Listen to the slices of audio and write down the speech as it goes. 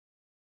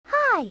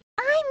Hi,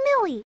 I'm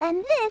Millie,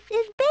 and this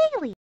is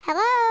Bailey.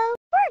 Hello.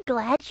 We're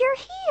glad you're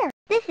here.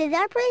 This is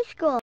our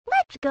preschool.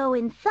 Let's go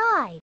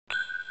inside.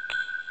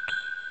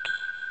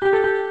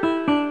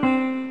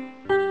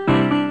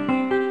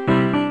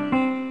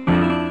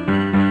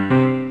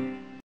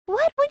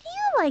 What would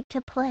you like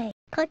to play?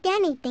 Click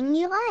anything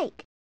you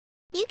like.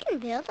 You can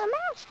build a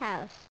mouse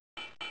house.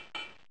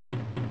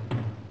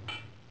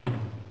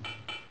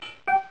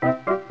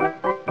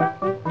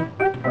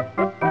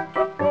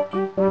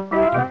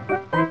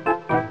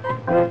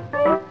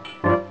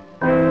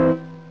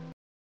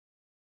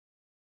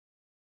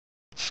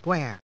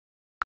 Square,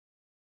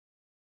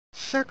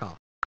 circle,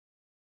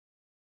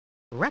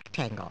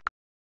 rectangle.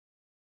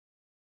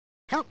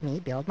 Help me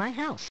build my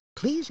house.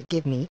 Please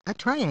give me a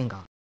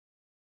triangle.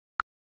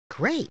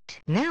 Great,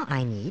 now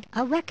I need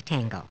a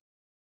rectangle.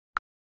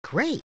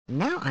 Great,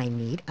 now I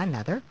need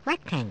another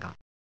rectangle.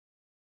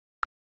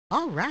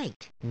 All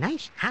right,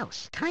 nice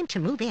house. Time to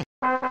move in.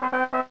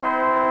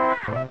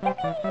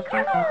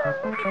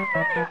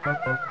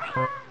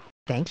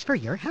 Thanks for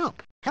your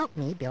help. Help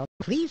me build.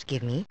 Please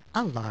give me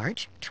a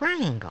large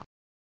triangle.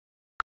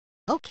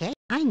 Okay,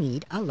 I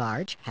need a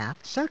large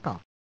half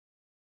circle.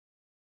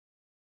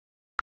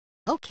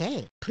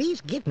 Okay,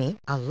 please give me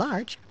a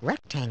large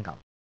rectangle.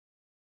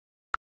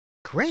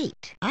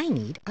 Great, I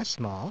need a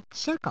small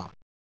circle.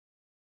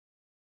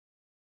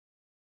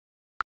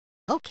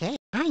 Okay,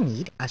 I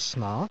need a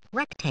small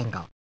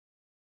rectangle.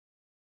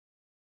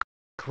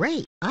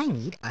 Great, I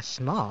need a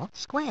small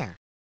square.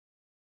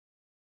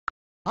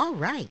 All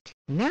right,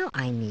 now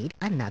I need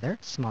another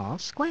small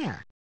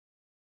square.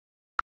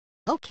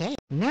 Okay,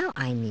 now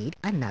I need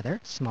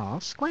another small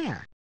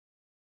square.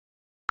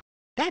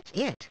 That's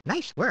it.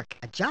 Nice work.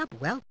 A job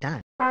well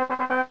done.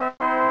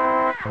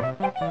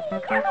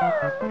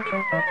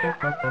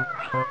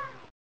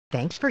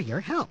 Thanks for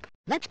your help.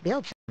 Let's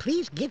build.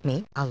 Please give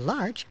me a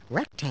large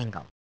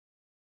rectangle.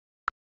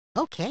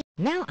 Okay,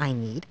 now I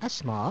need a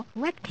small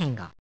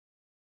rectangle.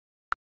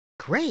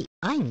 Great,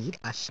 I need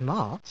a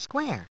small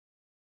square.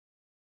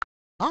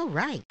 All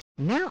right,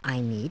 now I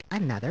need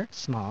another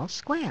small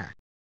square.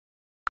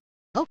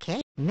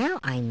 Okay, now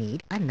I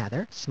need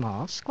another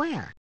small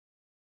square.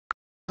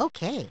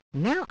 Okay,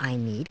 now I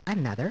need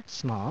another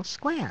small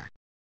square.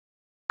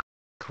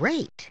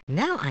 Great,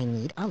 now I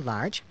need a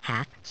large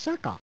half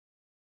circle.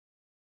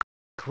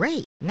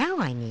 Great, now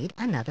I need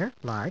another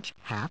large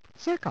half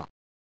circle.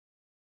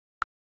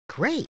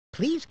 Great,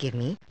 please give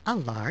me a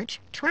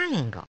large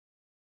triangle.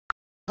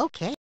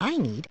 Okay, I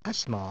need a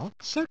small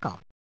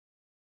circle.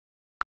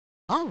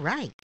 All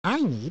right, I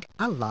need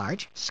a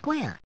large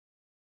square.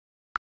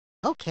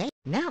 Okay,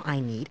 now I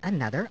need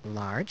another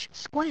large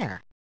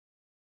square.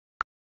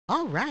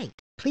 All right,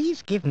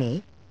 please give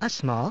me a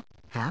small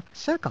half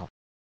circle.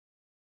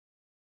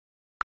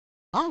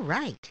 All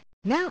right,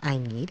 now I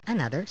need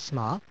another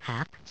small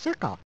half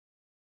circle.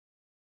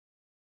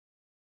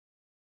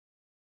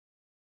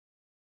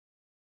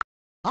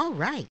 All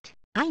right,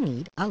 I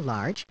need a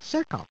large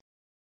circle.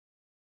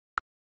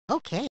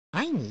 Okay,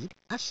 I need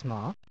a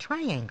small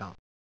triangle.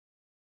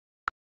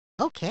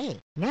 Okay,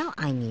 now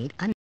I need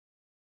an...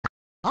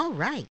 All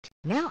right,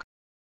 now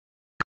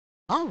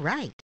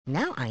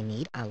I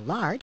need a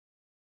large...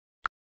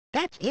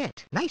 That's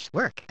it. Nice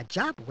work. A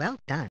job well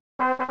done.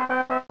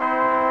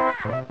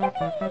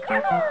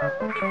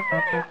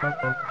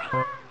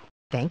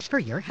 Thanks for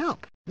your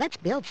help. Let's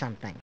build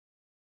something.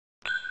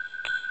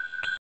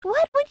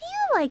 What would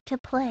you like to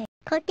play?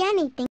 Click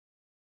anything.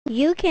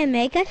 You can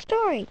make a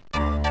story.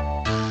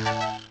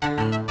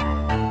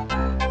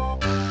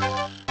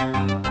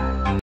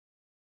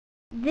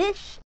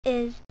 This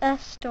is a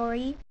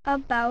story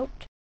about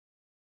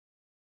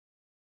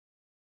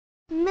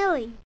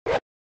Millie.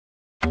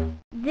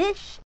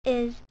 This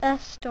is a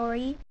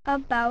story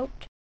about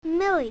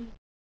Millie.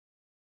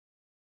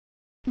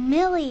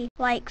 Millie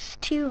likes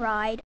to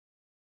ride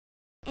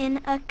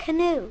in a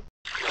canoe.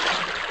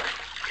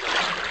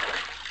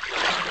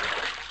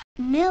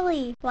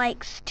 Millie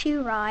likes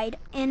to ride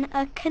in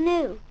a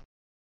canoe.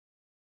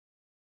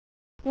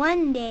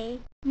 One day,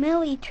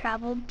 Millie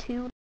traveled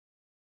to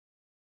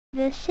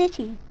the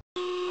city.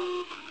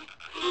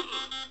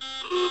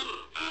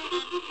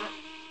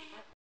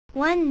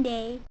 One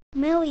day,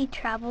 Millie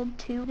traveled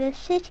to the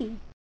city.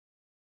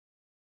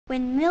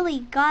 When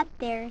Millie got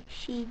there,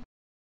 she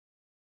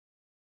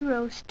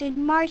roasted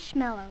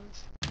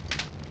marshmallows.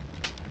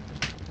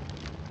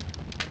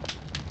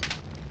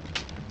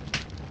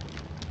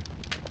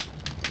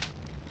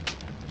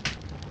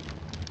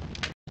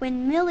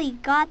 When Millie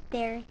got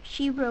there,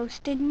 she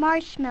roasted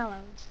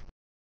marshmallows.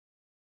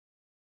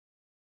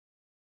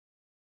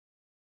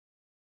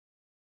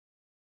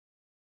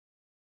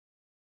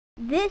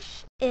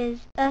 This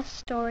is a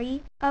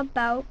story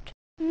about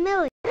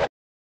Millie.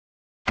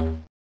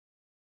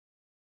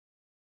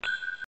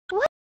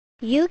 What?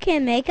 You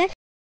can make a...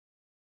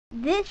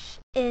 This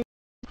is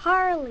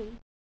Harley.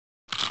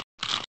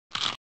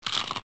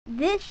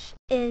 This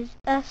is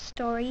a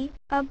story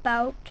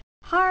about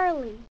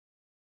Harley.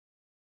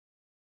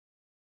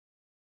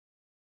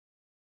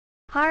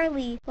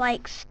 Harley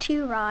likes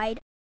to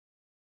ride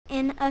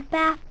in a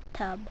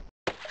bathtub.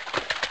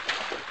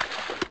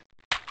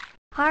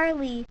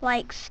 Harley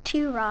likes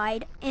to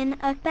ride in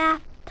a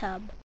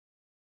bathtub.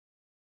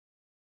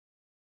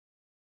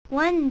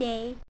 One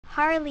day,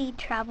 Harley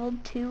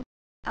traveled to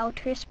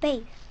outer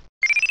space.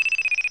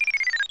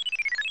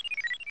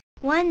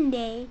 One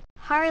day,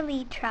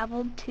 Harley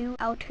traveled to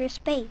outer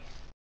space.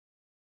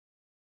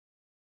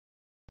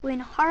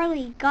 When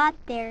Harley got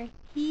there,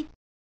 he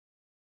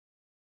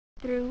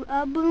threw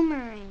a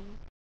boomerang.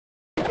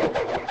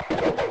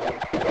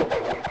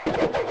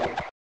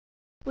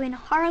 When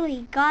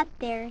Harley got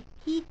there,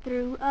 he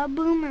threw a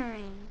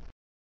boomerang.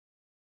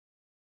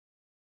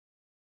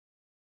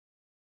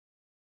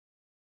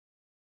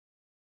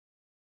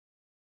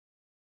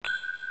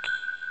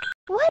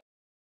 What?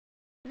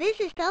 This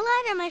is the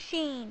letter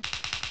machine.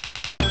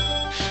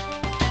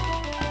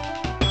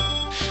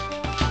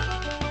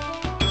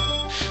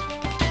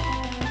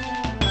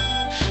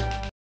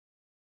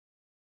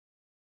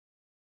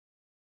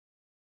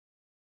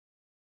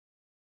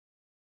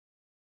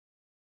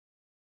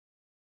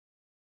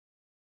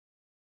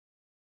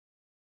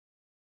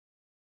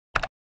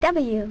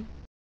 W.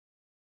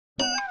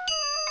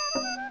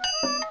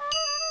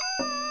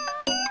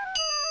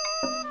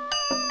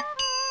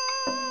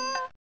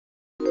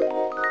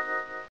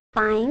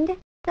 Find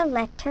the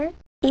letter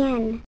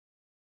N.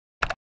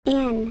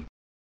 N.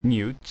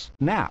 Newt's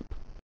nap.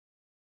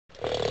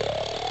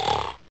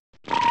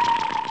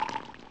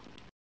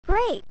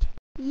 Great!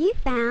 You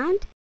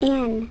found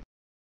N.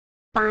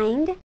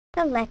 Find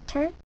the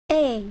letter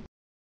A.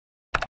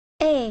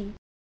 A.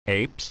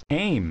 Ape's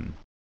aim.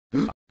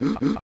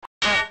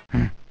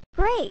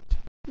 Great!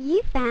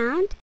 You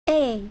found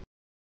A.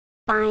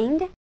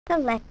 Find the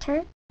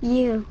letter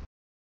U.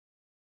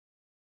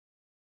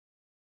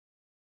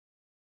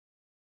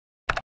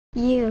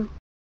 U.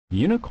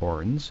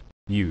 Unicorns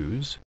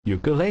use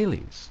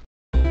ukuleles.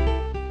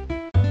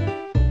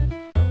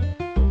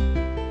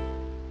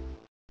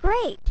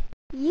 Great!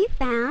 You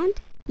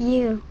found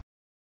U.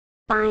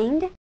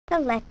 Find the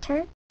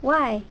letter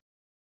Y.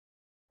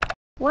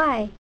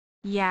 Y.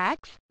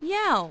 Yaks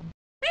yell.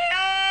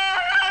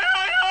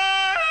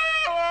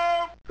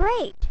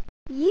 Great!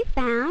 You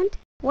found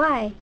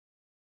Y.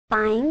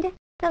 Find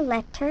the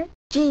letter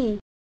G.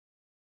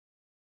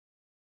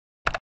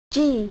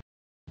 G.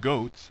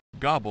 Goats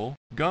gobble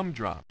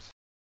gumdrops.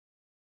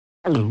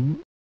 Hello.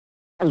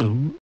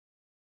 Hello.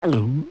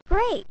 Hello.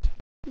 Great!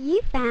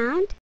 You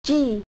found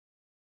G.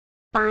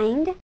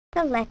 Find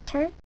the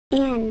letter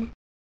N.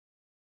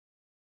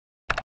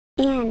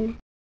 N.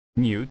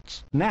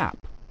 Newt's nap.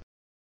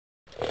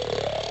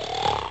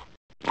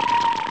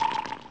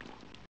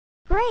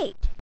 Great!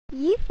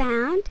 You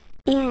found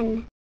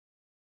N.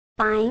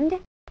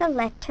 Find the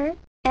letter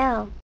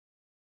L.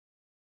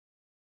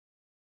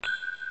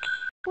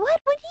 What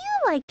would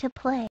you like to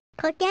play?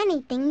 Click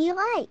anything you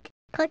like.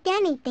 Click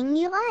anything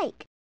you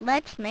like.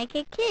 Let's make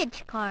a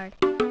kids card.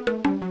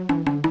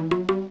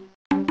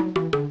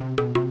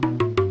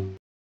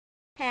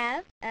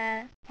 Have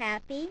a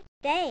happy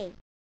day.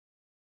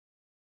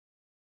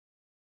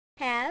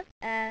 Have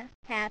a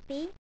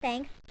happy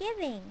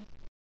Thanksgiving.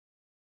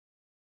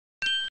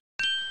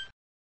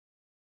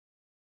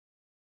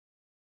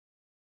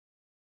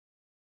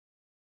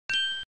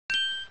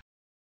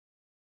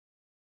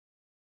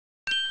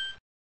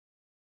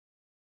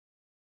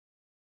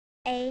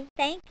 A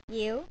thank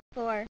you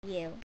for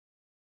you.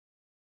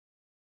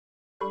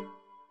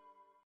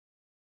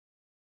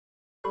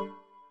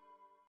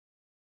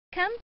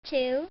 Come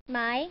to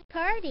my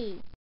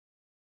party.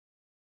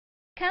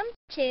 Come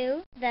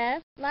to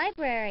the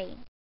library.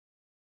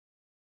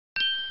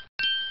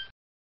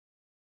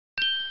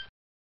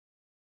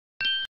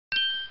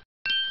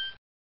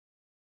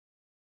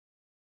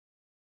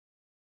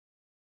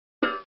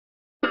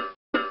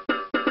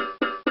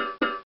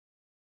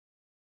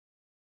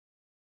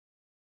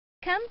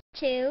 Come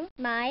to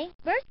my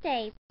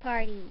birthday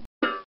party.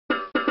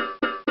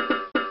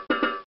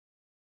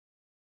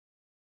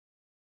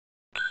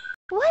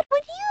 What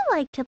would you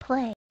like to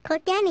play?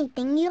 Click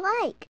anything you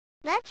like.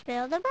 Let's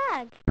fill the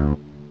bag.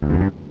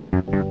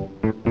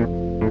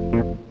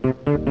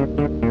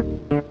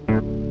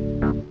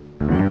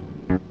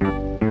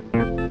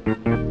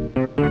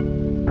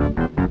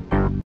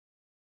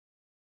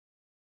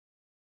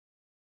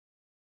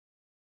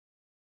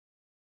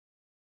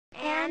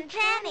 And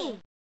Jenny.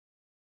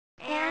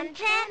 And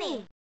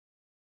Jenny.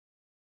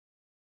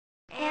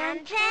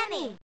 And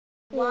Jenny.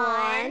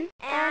 One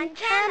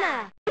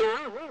antenna.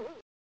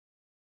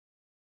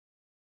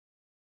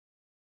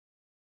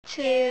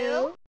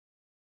 Two.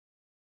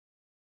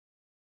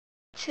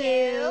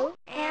 Two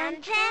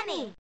and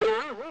Jenny.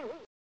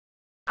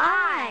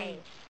 Eyes.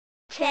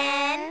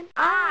 10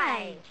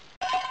 eyes.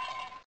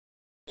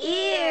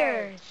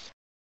 Ears.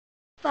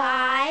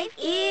 5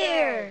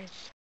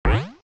 ears.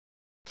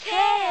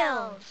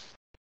 Tails.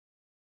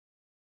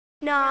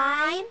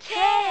 9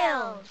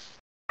 tails.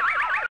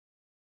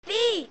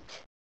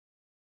 Feet.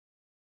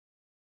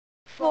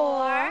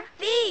 4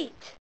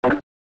 feet.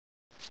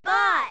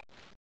 Spots.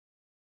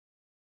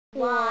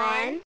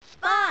 1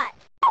 spot.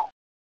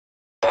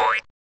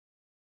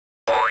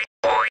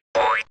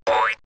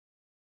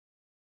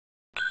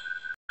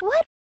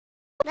 What?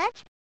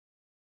 That's...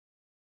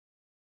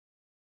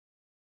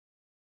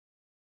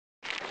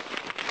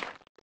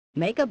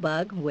 Make a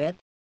bug with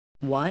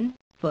 1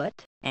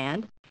 foot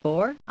and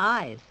 4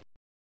 eyes.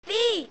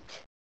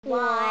 Feet.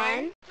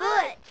 1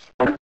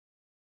 foot.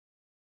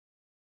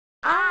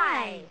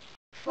 Eyes.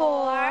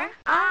 4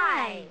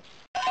 eyes.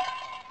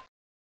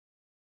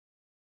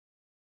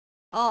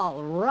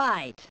 All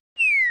right.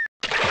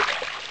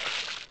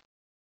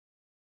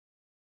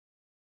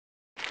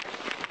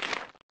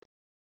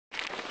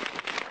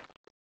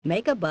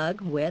 Make a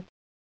bug with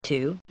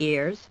 2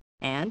 ears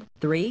and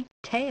 3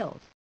 tails.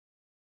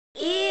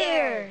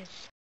 Ears.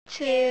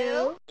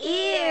 2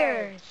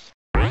 ears.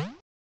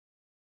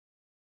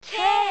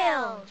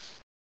 Tails.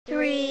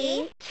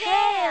 3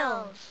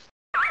 tails.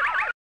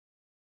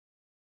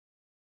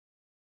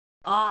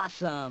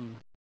 Awesome!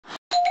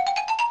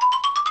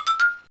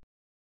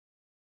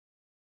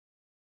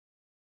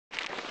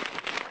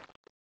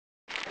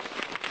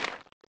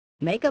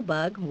 Make a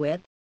bug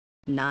with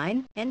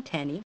 9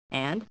 antennae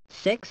and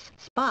 6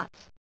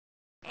 spots.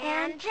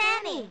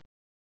 Antennae.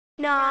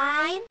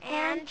 9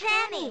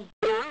 antennae.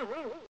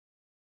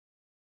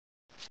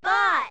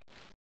 Spots.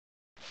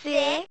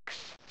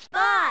 6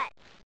 spots.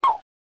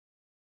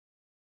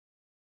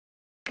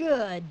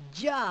 Good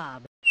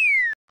job!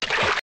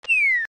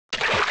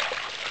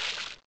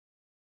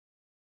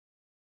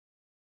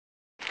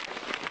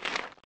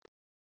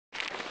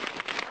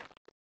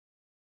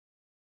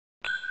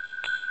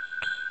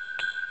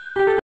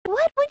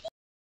 What would you...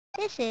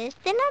 This is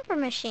the number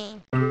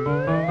machine.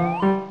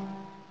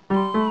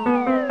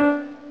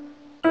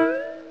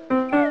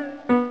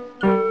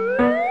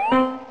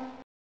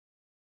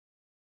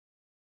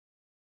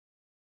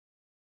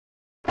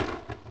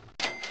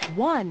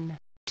 One,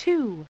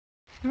 2,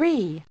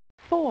 3,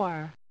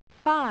 4,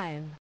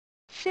 5,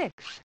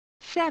 6,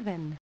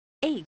 7,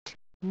 8,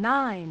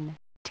 9,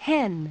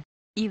 10,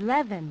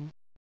 11,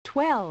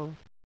 12,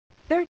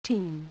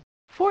 13,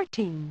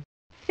 14,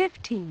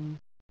 15,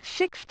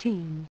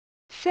 16,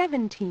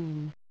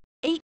 17,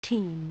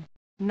 18,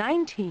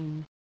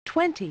 19,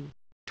 20,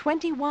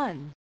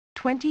 21,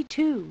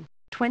 22,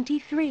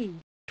 23,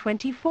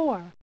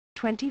 24,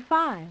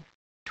 25,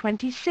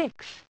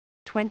 26,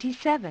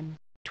 27,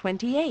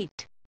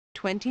 28,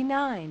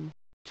 29.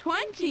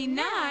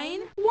 29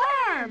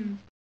 worms!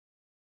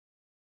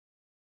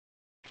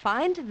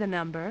 Find the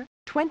number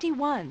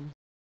 21.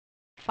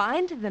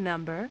 Find the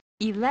number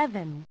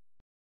 11.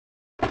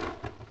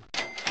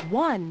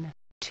 1,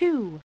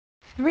 2,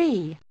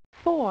 3,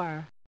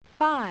 4,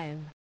 5,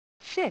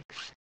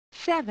 6,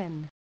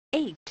 7,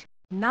 8,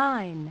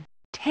 9,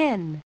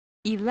 10,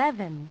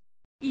 11.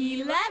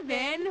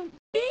 11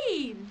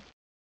 bees!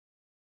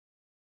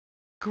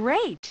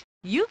 Great!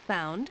 You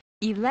found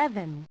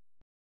 11.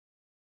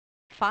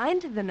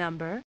 Find the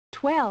number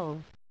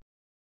 12.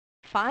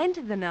 Find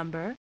the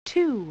number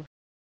 2.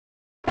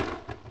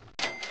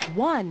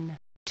 1,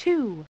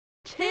 2.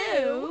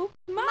 2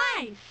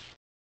 mice!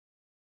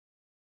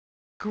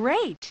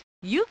 Great!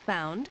 You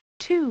found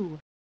 2.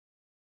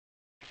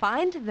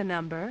 Find the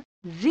number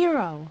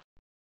 0.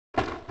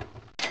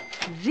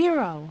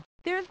 0.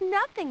 There's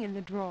nothing in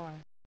the drawer.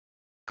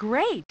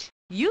 Great!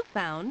 You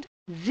found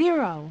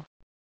 0.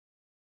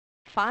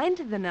 Find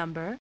the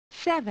number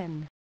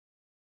 7.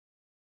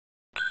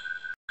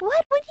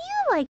 What would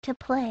you like to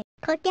play?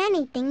 Cook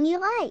anything you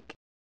like.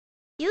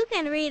 You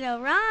can read a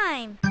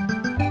rhyme.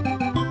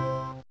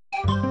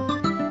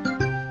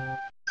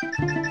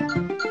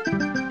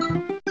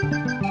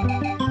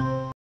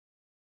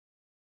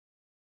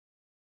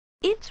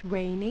 It's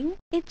raining,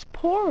 it's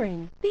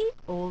pouring, the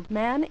old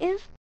man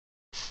is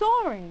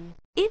soaring.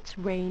 It's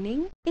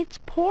raining, it's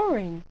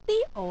pouring,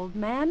 the old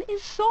man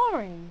is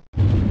soaring.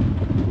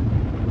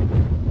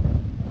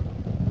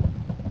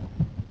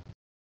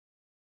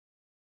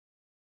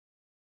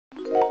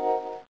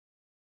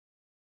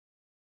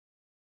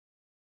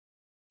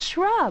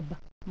 Shrub,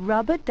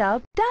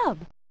 rub-a-dub-dub,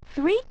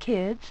 3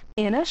 kids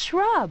in a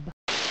shrub.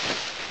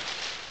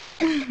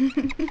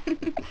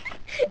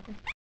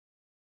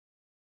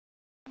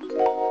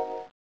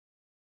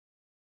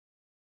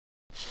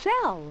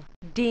 Cell,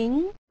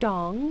 ding,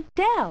 dong,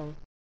 dell,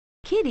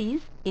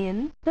 kitties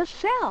in the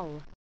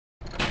cell.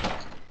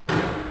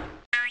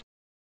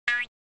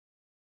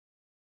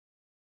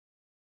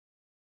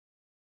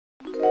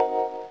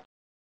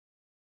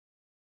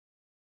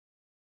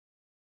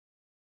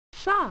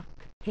 Sock,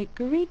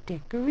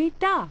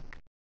 hickory-dickory-dock,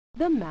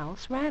 the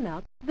mouse ran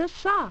up the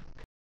sock.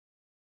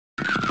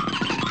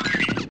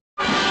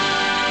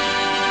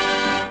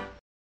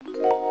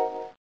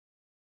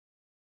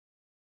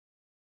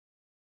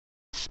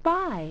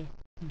 Spy,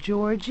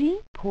 Georgie,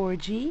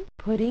 Porgy,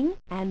 Pudding,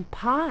 and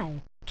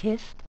Pie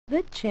kissed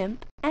the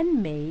chimp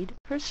and made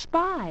her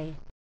spy.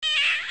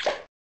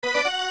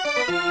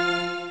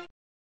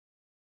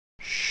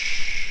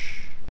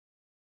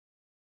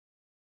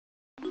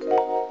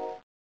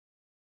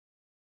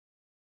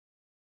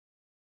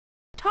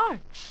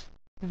 tarts.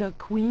 The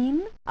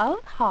Queen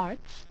of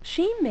Hearts,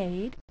 she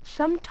made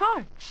some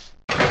tarts.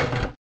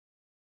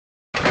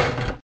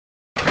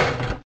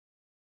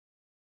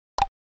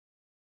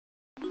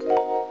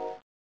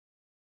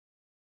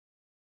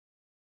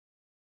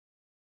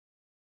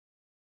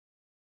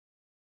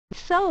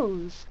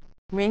 Sews,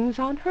 rings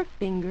on her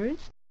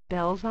fingers,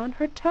 bells on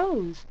her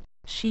toes.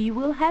 She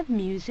will have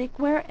music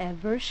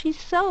wherever she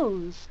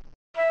sews.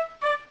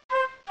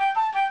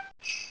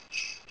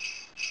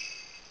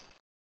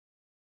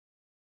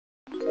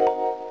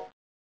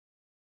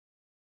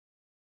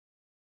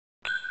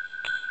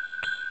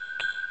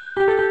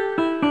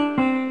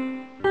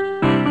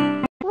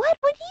 What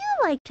would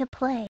you like to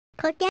play?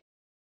 Click it.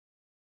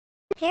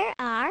 Here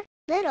are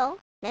little,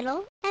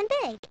 middle, and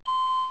big.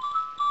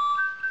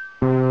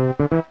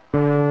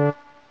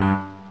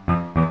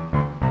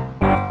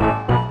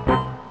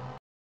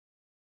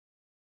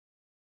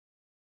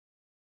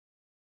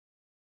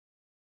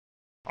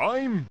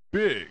 I'm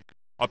big.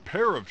 A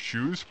pair of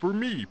shoes for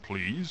me,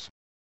 please.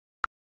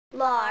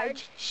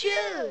 Large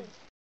shoes.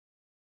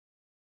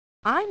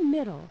 I'm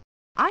middle.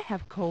 I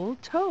have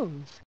cold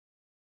toes.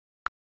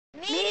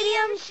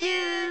 Medium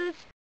shoes.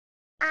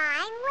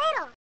 I'm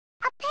little.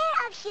 A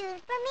pair of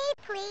shoes for me,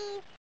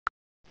 please.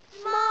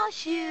 Small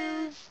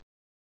shoes.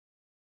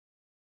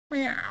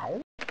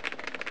 Meow.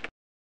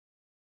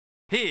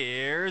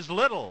 Here's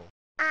little.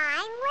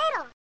 I'm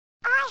little.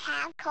 I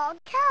have cold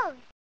toes.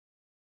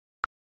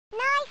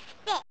 Nice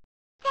fit.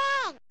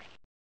 Thanks.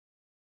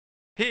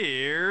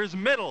 Here's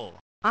middle.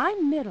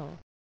 I'm middle.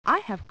 I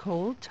have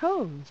cold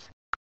toes.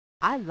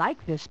 I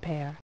like this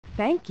pair.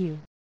 Thank you.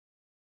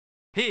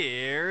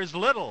 Here's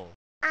little.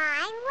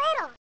 I'm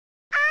little.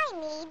 I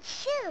need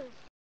shoes.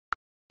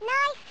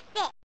 Nice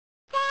fit.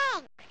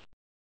 Thanks.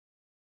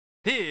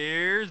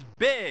 Here's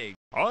big.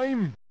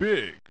 I'm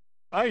big.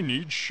 I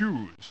need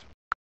shoes.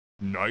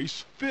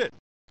 Nice fit.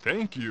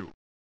 Thank you.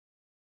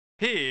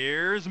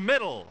 Here's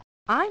middle.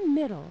 I'm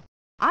middle.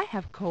 I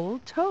have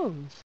cold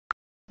toes.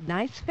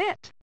 Nice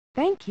fit.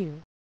 Thank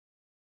you.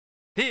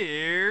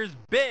 Here's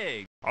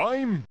big.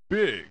 I'm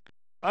big.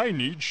 I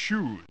need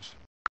shoes.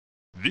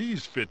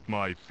 These fit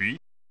my feet.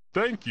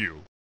 Thank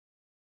you.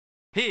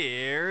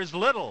 Here's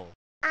little.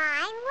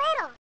 I'm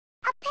little.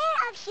 A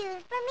pair of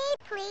shoes for me,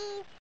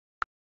 please.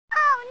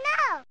 Oh,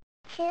 no.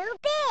 Too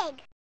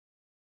big.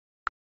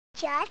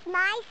 Just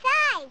my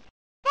size.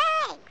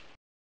 Thanks.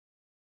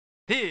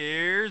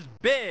 Here's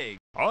big.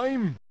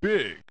 I'm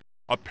big.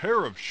 A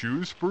pair of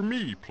shoes for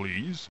me,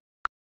 please.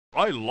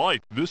 I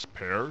like this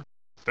pair.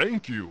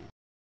 Thank you.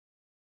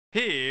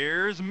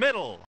 Here's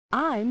middle.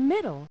 I'm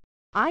middle.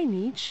 I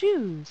need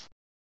shoes.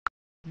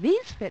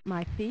 These fit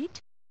my feet.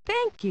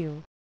 Thank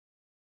you.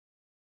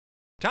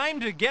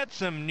 Time to get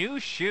some new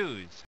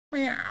shoes.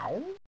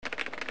 Meow.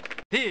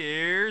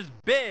 Here's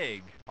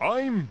big.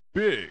 I'm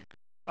big.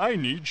 I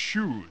need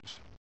shoes.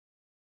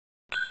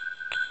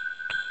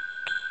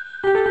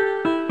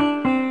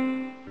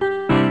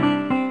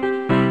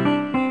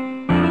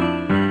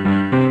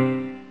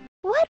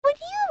 What would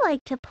you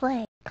like to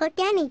play? Click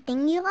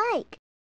anything you like.